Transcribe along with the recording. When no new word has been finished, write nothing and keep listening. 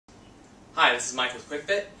Hi, this is Mike with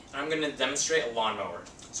Qikfit, and I'm going to demonstrate a lawnmower.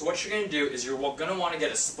 So what you're going to do is you're going to want to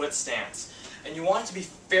get a split stance. And you want it to be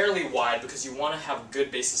fairly wide because you want to have good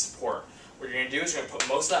base of support. What you're going to do is you're going to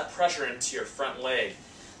put most of that pressure into your front leg,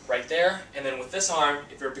 right there. And then with this arm,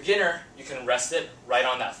 if you're a beginner, you can rest it right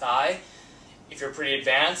on that thigh. If you're pretty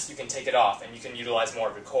advanced, you can take it off and you can utilize more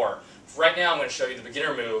of your core. For right now, I'm going to show you the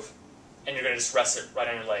beginner move, and you're going to just rest it right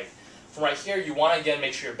on your leg. From right here, you want to again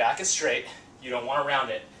make sure your back is straight. You don't want to round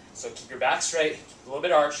it. So keep your back straight, a little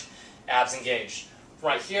bit arched, abs engaged. From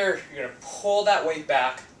right here, you're going to pull that weight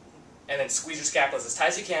back and then squeeze your scapulas as tight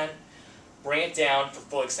as you can. Bring it down for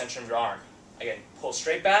full extension of your arm. Again, pull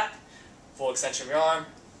straight back, full extension of your arm,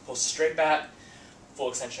 pull straight back, full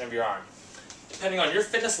extension of your arm. Depending on your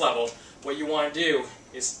fitness level, what you want to do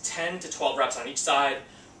is 10 to 12 reps on each side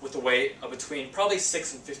with a weight of between probably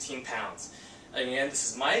 6 and 15 pounds. Again,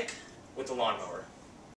 this is Mike with the Lawnmower.